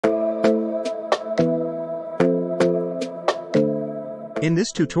In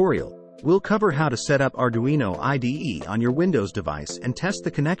this tutorial, we'll cover how to set up Arduino IDE on your Windows device and test the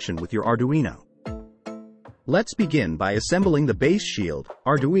connection with your Arduino. Let's begin by assembling the base shield,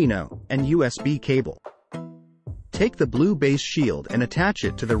 Arduino, and USB cable. Take the blue base shield and attach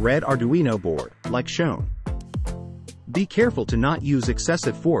it to the red Arduino board, like shown. Be careful to not use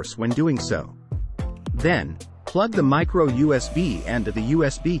excessive force when doing so. Then, plug the micro USB end of the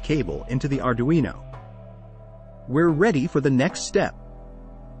USB cable into the Arduino. We're ready for the next step.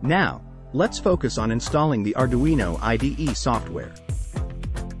 Now, let's focus on installing the Arduino IDE software.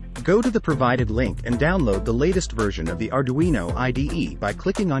 Go to the provided link and download the latest version of the Arduino IDE by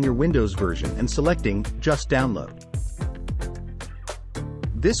clicking on your Windows version and selecting Just Download.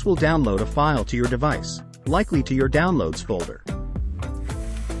 This will download a file to your device, likely to your Downloads folder.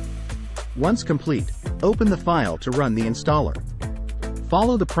 Once complete, open the file to run the installer.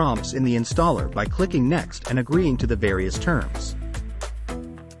 Follow the prompts in the installer by clicking Next and agreeing to the various terms.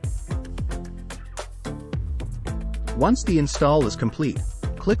 Once the install is complete,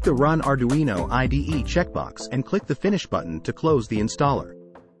 click the Run Arduino IDE checkbox and click the Finish button to close the installer.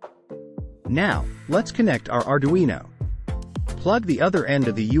 Now, let's connect our Arduino. Plug the other end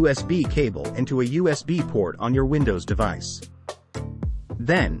of the USB cable into a USB port on your Windows device.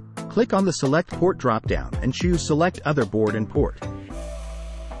 Then, click on the Select Port drop-down and choose Select Other Board and Port.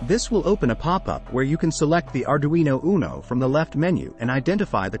 This will open a pop-up where you can select the Arduino Uno from the left menu and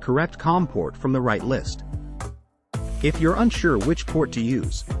identify the correct COM port from the right list. If you're unsure which port to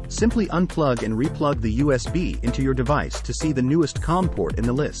use, simply unplug and replug the USB into your device to see the newest COM port in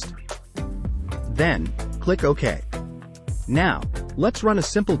the list. Then, click OK. Now, let's run a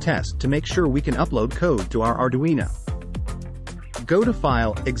simple test to make sure we can upload code to our Arduino. Go to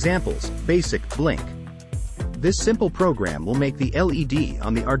File, Examples, Basic, Blink. This simple program will make the LED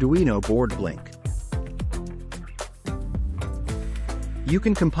on the Arduino board blink. You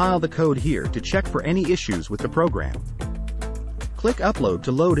can compile the code here to check for any issues with the program. Click Upload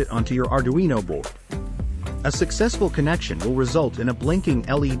to load it onto your Arduino board. A successful connection will result in a blinking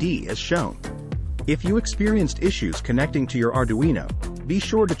LED as shown. If you experienced issues connecting to your Arduino, be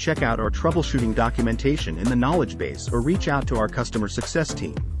sure to check out our troubleshooting documentation in the knowledge base or reach out to our customer success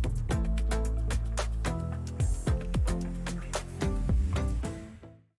team.